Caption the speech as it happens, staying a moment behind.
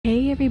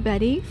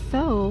everybody,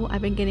 so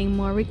I've been getting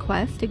more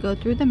requests to go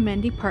through the men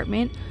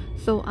department.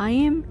 So I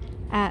am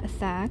at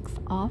Saks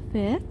off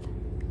 5th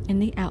in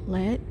the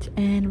outlet,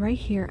 and right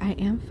here I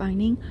am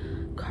finding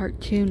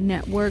Cartoon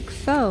Network.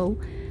 So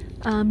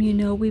you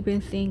know, we've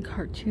been seeing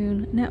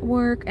Cartoon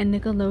Network and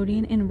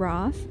Nickelodeon and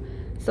Ross.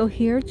 So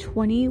here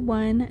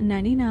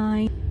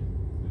 $21.99.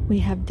 we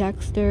have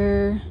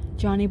Dexter,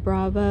 Johnny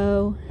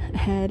Bravo,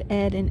 Ed,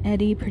 and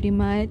Eddie, pretty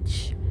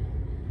much.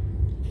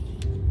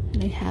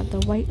 They have the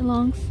white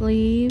long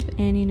sleeve,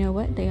 and you know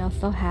what, they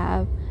also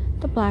have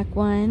the black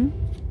one.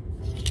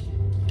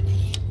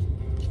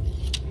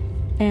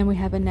 And we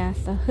have a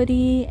NASA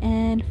hoodie,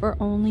 and for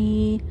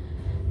only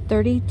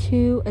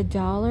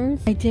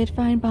 $32. I did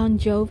find Bon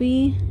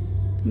Jovi.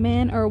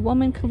 Man or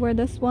woman could wear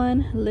this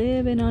one.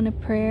 Living on a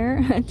Prayer.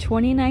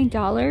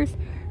 $29.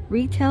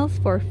 Retails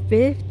for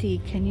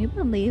 $50. Can you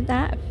believe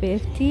that?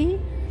 $50?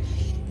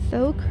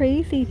 So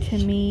crazy to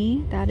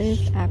me. That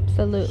is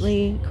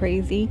absolutely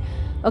crazy.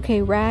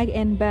 Okay, Rag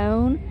and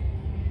Bone.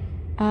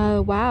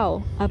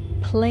 Wow, a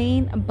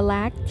plain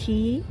black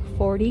tee,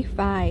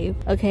 $45.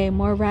 Okay,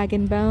 more Rag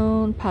and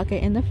Bone,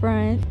 pocket in the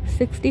front,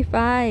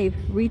 $65.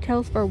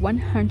 Retails for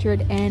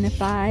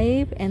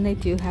 $105, and they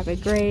do have a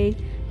gray.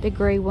 The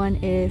gray one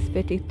is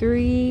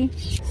 $53.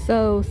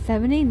 So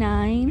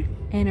 $79,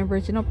 and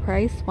original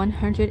price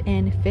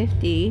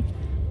 $150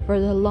 for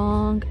the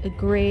long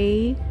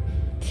gray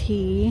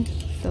tee.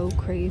 So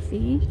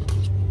crazy.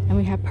 And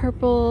we have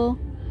purple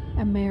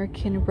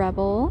American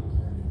Rebel,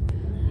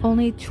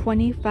 only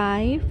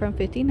 $25 from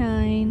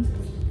 $59.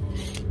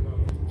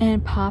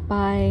 And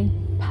Popeye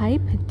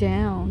Pipe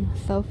Down,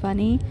 so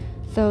funny.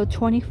 So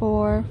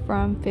 $24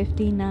 from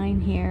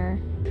 $59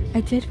 here.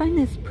 I did find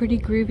this pretty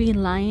groovy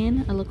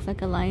lion. It looks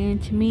like a lion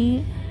to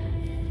me.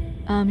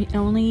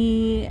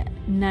 Only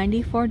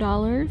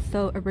 $94.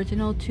 So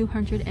original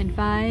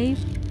 $205.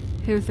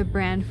 Here's a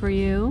brand for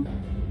you.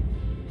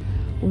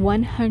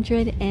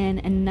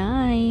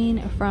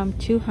 $109 from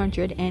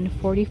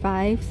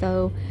 $245.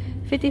 So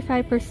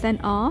 55%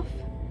 off.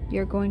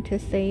 You're going to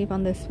save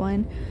on this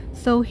one.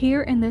 So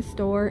here in this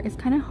store, it's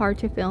kind of hard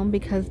to film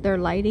because their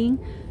lighting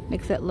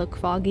makes it look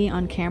foggy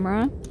on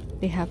camera.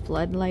 They have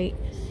floodlight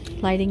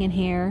lighting in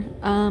here.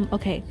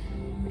 Okay,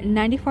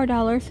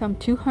 $94 from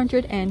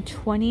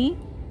 $220.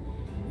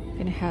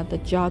 Gonna have the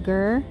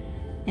jogger,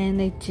 and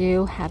they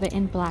do have it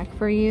in black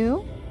for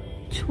you.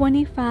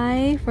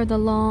 $25 for the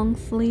long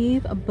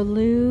sleeve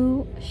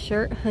blue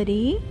shirt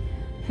hoodie.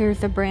 Here's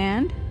the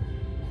brand.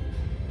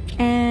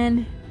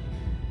 And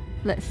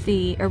let's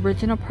see,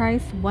 original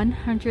price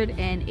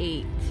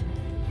 $108.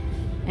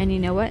 And you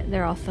know what,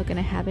 they're also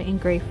gonna have it in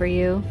gray for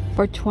you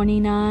for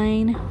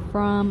 $29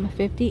 from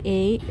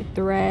 $58.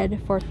 Thread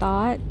for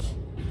Thought,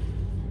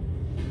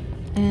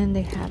 and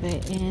they have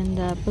it in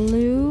the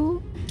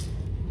blue,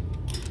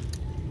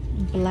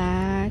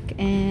 black,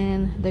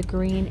 and the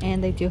green,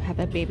 and they do have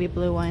a baby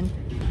blue one.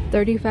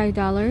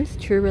 $35.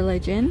 True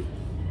Religion.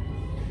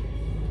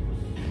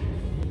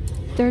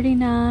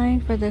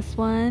 $39 for this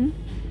one,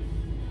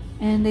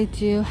 and they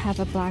do have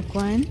a black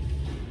one.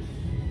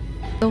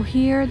 So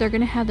here they're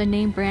gonna have the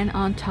name brand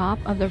on top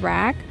of the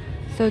rack.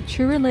 So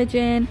True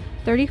Religion,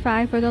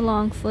 $35 for the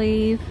long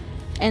sleeve,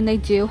 and they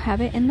do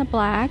have it in the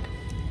black.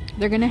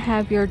 They're gonna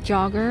have your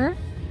jogger,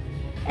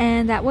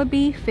 and that would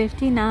be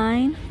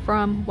 $59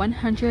 from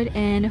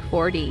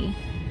 $140.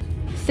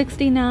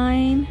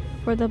 $69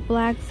 for the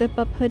black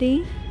zip-up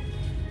hoodie.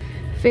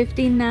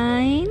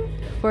 $59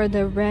 for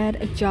the red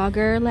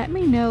jogger. Let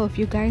me know if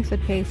you guys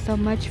would pay so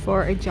much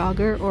for a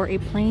jogger or a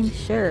plain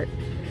shirt.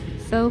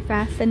 So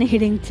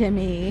fascinating to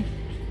me.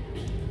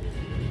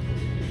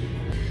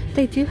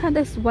 They do have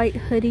this white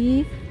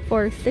hoodie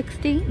for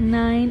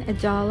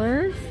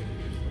 $69.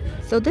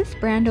 So this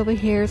brand over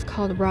here is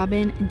called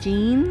Robin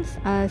Jeans.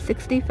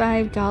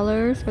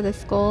 $65 for the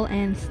skull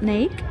and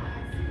snake.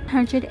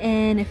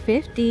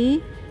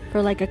 $150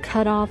 for like a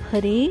cut-off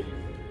hoodie.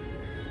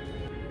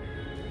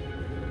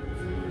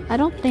 I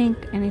don't think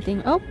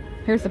anything. Oh,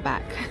 here's the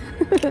back.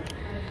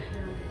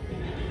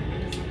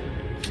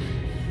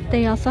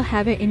 They also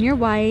have it in your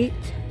white.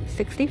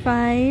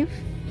 $65.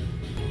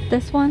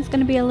 This one's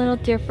gonna be a little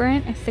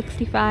different at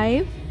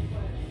 $65.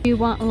 If you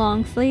want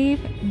long sleeve,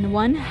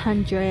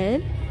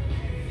 $100.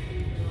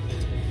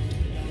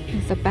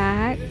 Here's the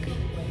back,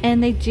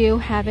 and they do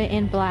have it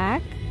in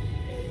black.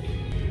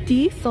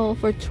 Diesel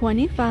for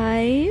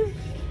 $25.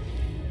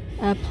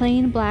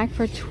 Plain black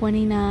for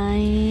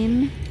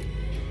 $29.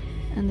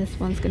 And this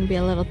one's gonna be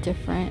a little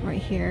different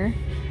right here.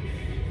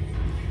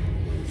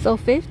 So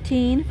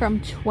 $15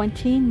 from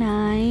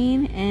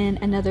 $29, and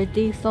another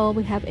diesel.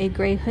 We have a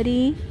gray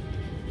hoodie.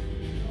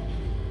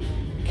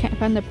 Can't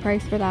find the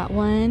price for that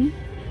one.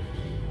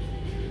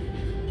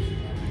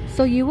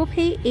 So you will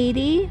pay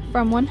 $80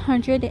 from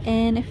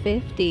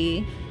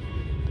 $150.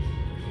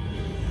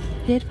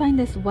 Did find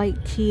this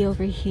white tee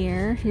over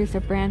here. Here's a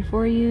brand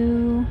for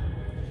you.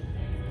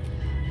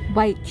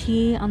 White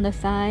tee on the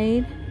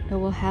side. It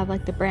will have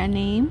like the brand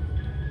name.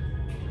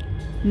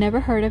 Never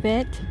heard of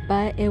it,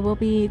 but it will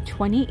be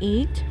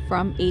 $28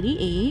 from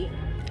 $88.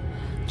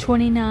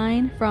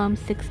 $29 from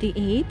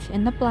 $68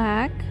 in the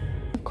black.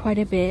 Quite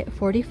a bit.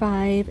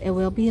 $45. It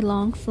will be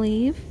long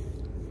sleeve.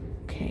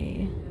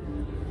 Okay.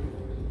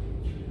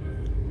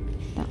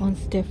 That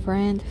one's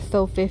different.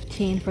 So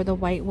 $15 for the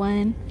white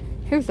one.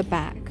 Here's the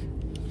back.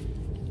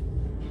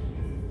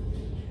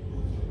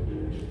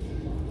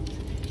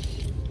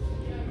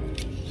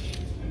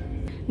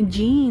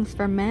 Jeans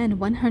for men,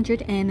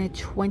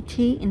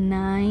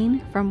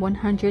 $129 from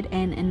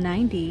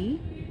 $190.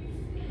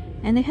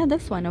 And they have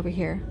this one over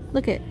here.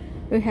 Look at,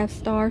 we have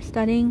star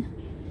studding.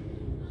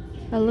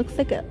 It looks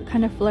like it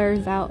kind of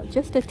flares out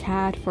just a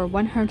tad for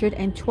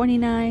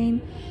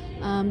 $129.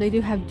 They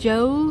do have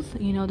Joe's,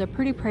 you know, they're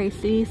pretty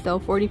pricey, so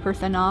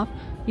 40% off.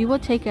 You will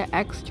take an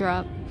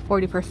extra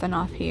 40%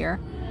 off here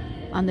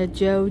on the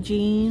Joe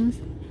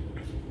jeans.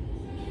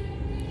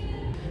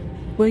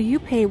 Will you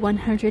pay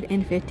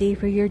 $150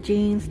 for your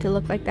jeans to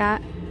look like that?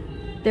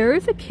 There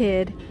is a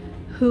kid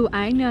who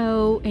I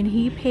know, and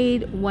he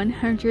paid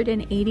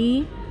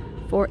 $180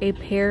 for a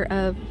pair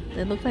of,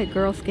 they look like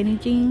girl skinny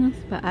jeans,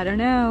 but I don't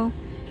know.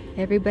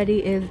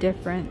 Everybody is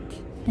different.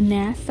 A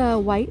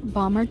NASA white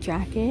bomber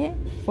jacket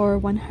for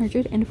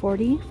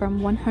 $140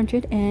 from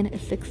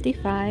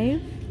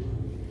 $165.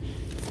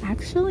 It's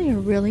actually a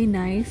really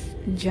nice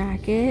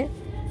jacket.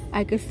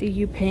 I could see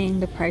you paying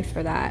the price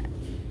for that.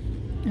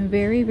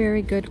 Very,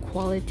 very good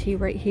quality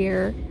right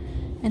here.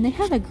 And they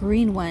have a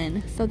green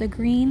one. So the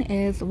green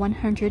is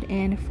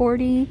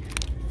 $140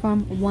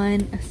 from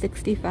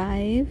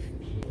 $165.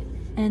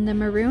 And the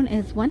maroon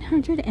is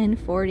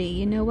 $140.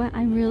 You know what?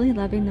 I'm really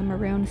loving the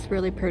maroon. It's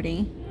really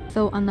pretty.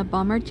 So on the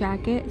bomber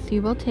jackets,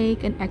 you will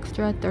take an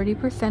extra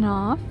 30%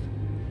 off.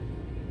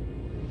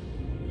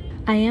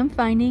 I am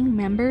finding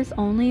members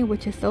only,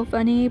 which is so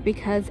funny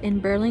because in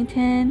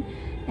Burlington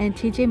and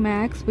TJ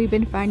Maxx, we've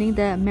been finding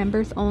the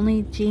members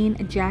only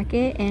jean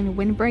jacket and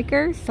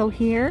windbreaker. So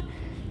here,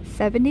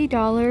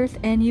 $70,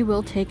 and you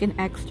will take an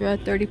extra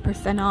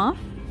 30% off.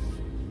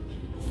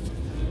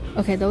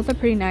 Okay, those are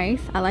pretty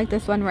nice. I like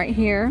this one right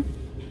here.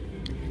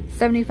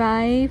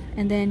 $75,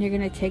 and then you're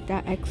gonna take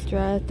that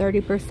extra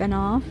 30%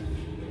 off.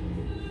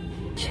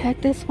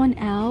 Check this one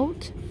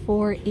out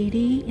for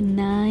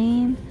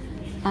 $89.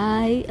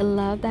 I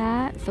love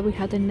that. So we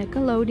have the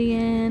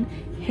Nickelodeon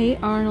Hey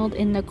Arnold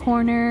in the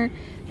corner.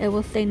 It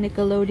will say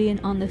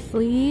Nickelodeon on the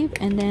sleeve,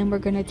 and then we're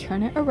gonna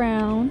turn it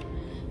around,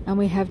 and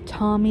we have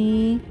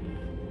Tommy,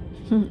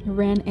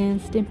 Ren and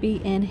Stimpy,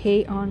 and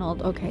Hey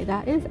Arnold. Okay,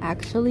 that is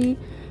actually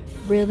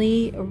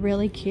really,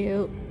 really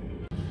cute.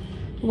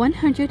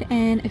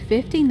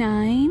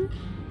 $159.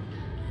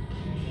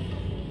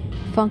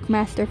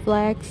 Funkmaster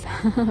Flex,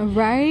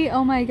 right?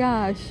 Oh my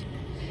gosh.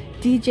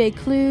 DJ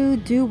Clue,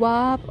 Doo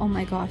Wop. Oh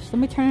my gosh, let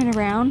me turn it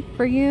around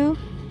for you.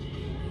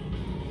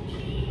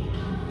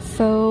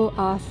 So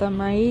awesome,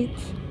 right?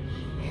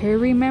 Who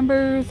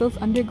remembers those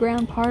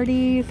underground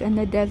parties and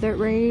the desert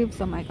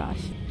raves? Oh my gosh,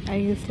 I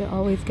used to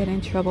always get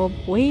in trouble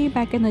way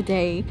back in the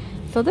day.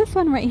 So this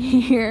one right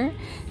here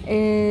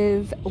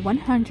is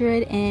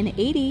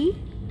 $180.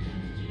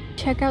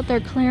 Check out their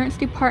clearance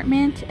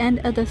department, end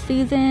of the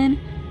season,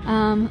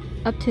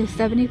 up to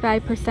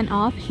 75%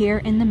 off here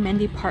in the men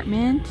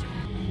department.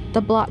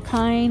 The block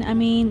kind, I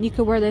mean, you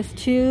could wear this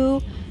too.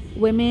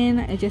 Women,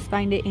 I just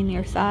find it in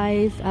your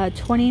size.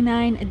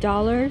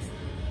 $29.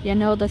 You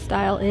know the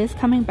style is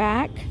coming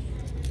back.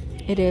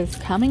 It is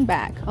coming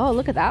back. Oh,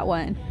 look at that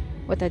one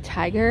with a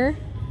tiger.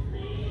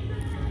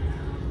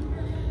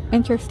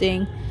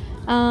 Interesting.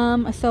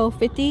 So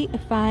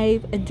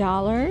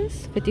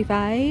 $55.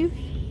 55.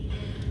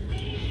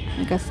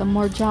 I got some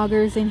more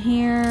joggers in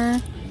here.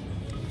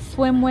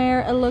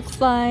 Swimwear, it looks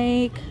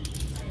like.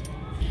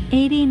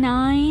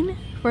 $89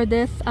 for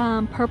this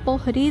purple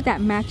hoodie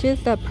that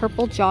matches the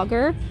purple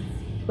jogger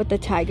with the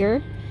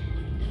tiger.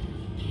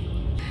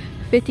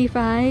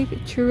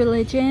 $55 True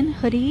Religion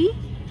hoodie.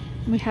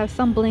 We have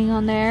some bling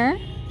on there.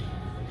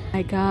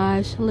 My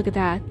gosh, look at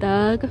that.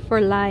 Thug for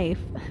life.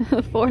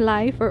 For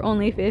life for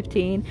only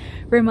 $15.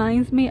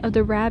 Reminds me of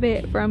the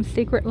rabbit from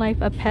Secret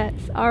Life of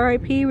Pets.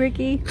 R.I.P.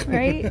 Ricky,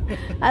 right?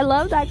 I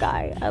love that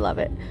guy. I love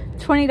it.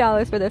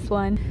 $20 for this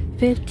one.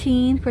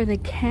 $15 for the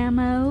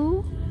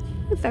camo.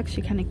 It's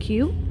actually kind of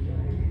cute.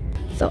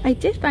 So I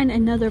did find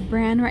another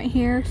brand right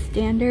here,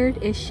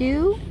 standard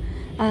issue.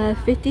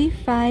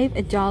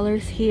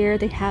 $55 here.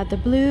 They have the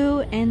blue,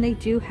 and they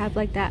do have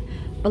like that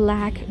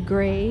black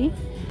gray.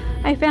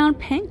 I found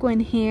Penguin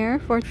here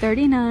for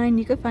 $39.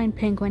 You could find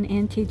Penguin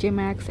in TJ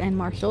Maxx and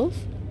Marshalls.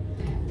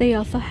 They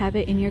also have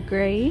it in your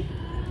gray.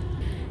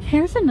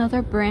 Here's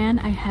another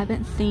brand I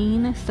haven't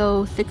seen.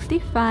 So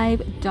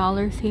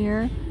 $65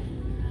 here.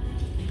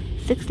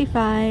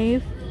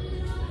 $65.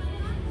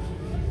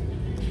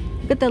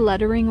 Look at the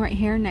lettering right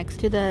here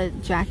next to the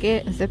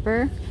jacket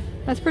zipper.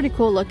 That's pretty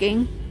cool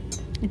looking.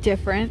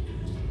 Different.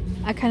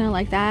 I kind of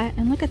like that.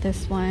 And look at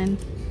this one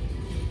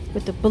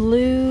with the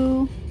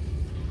blue.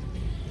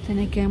 Then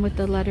again with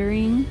the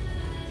lettering.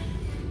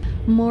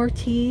 More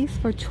tees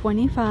for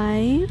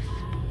 $25.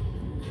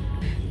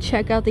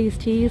 Check out these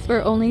tees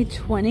for only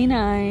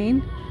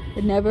 $29.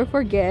 Never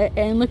forget.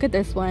 And look at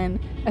this one.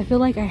 I feel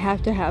like I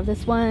have to have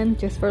this one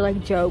just for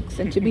like jokes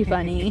and to be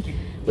funny.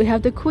 We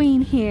have the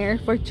queen here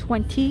for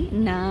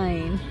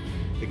 $29.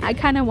 I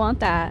kind of want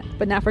that,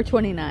 but not for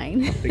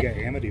 $29. They got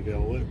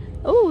Amityville. Look.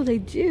 Oh, they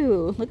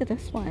do. Look at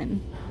this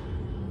one.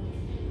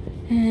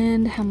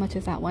 And how much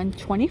is that one?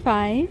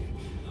 $25.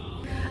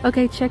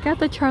 Okay, check out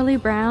the Charlie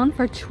Brown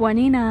for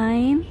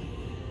 $29.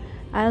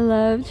 I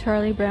love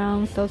Charlie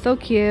Brown. So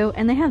cute.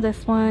 And they have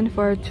this one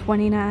for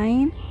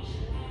 $29.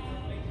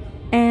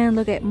 And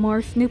look at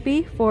more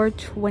Snoopy for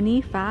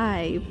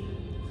 $25.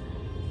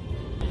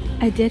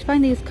 I did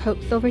find these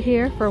Cokes over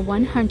here for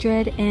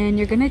 $100, and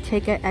you're gonna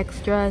take an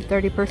extra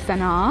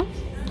 30% off.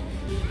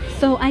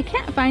 So I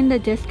can't find the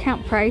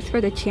discount price for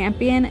the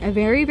Champion, a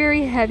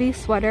very heavy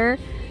sweater,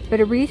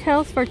 but it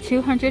retails for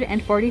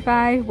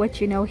 $245,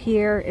 which you know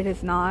here it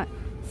is not.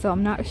 So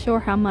I'm not sure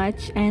how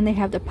much. And they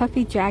have the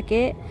puffy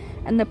jacket,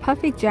 and the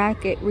puffy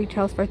jacket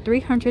retails for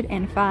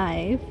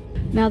 $305.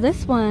 Now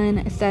this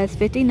one says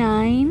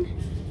 $59.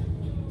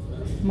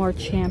 More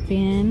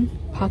Champion,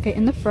 pocket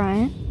in the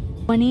front.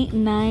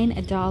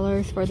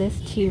 $29 for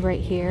this tee right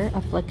here,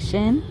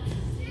 Affliction.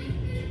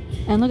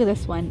 And look at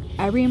this one.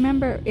 I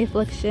remember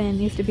Affliction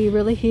used to be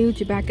really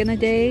huge back in the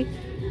day.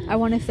 I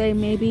want to say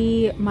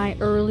maybe my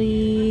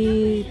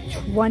early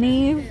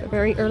 20s,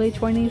 very early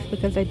 20s,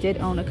 because I did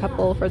own a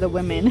couple for the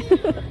women.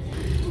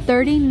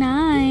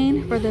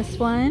 $39 for this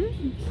one.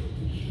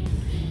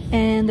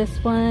 And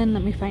this one,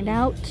 let me find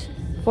out,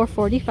 for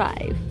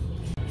 $45.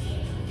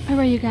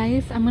 Alright you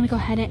guys, I'm gonna go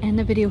ahead and end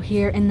the video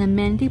here in the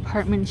men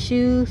department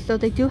shoes. So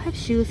they do have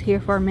shoes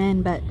here for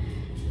men, but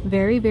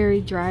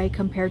very dry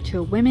compared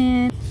to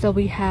women. So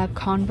we have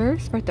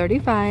Converse for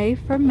 $35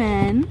 for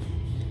men,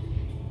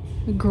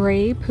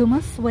 gray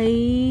Puma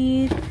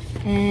suede,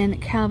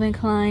 and Calvin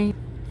Klein.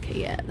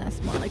 Okay, yeah,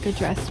 that's more like a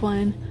dress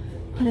one.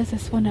 What is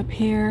this one up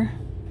here?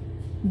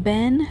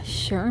 Ben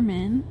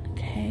Sherman.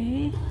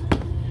 Okay,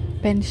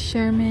 Ben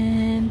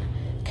Sherman,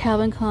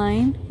 Calvin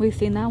Klein. We've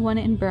seen that one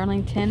in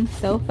Burlington.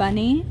 So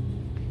funny.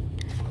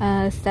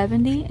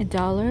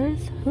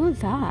 $70. Who's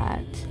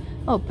that?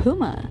 Oh,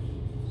 Puma.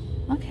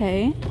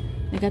 Okay,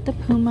 they got the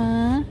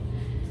Puma.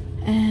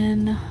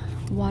 And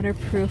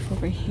waterproof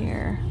over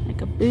here,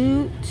 like a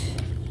boot.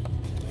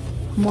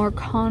 More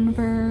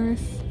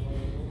Converse.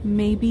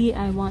 Maybe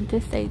I want to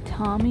say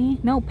Tommy.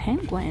 No,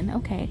 Penguin.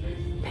 Okay,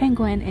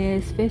 Penguin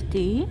is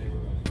 $50.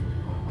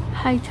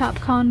 High top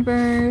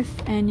Converse,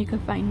 and you can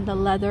find the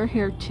leather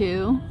here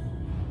too.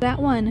 That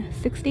one,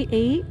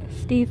 $68.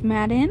 Steve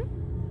Madden.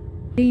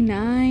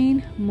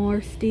 $39.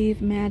 More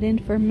Steve Madden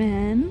for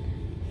men.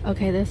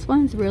 Okay, this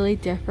one's really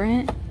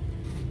different.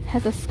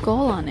 Has a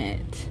skull on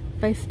it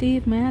by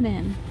Steve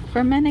Madden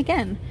for men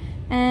again.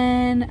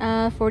 And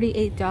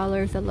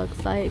 $48 it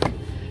looks like.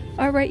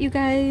 Alright you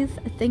guys,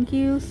 thank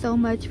you so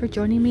much for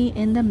joining me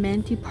in the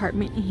men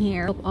department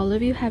here. Hope all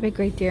of you have a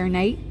great day or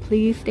night.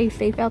 Please stay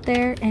safe out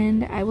there,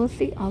 and I will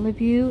see all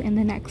of you in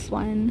the next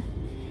one.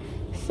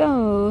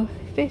 So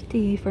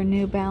 $50 for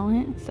New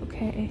Balance.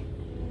 Okay,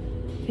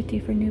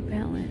 $50 for New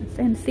Balance.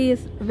 And see,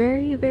 it's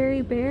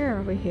very bare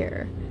over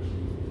here.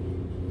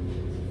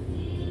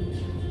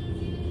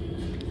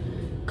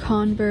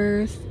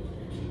 Converse,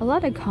 a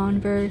lot of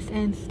Converse,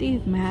 and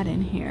Steve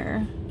Madden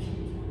here.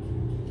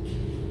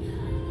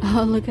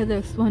 Oh, look at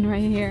this one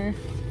right here.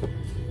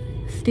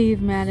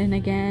 Steve Madden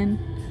again.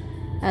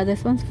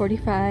 This one's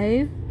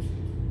 $45.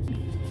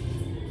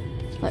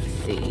 Let's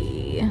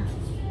see.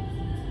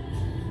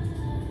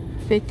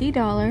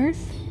 $50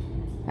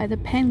 by the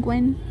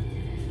Penguino.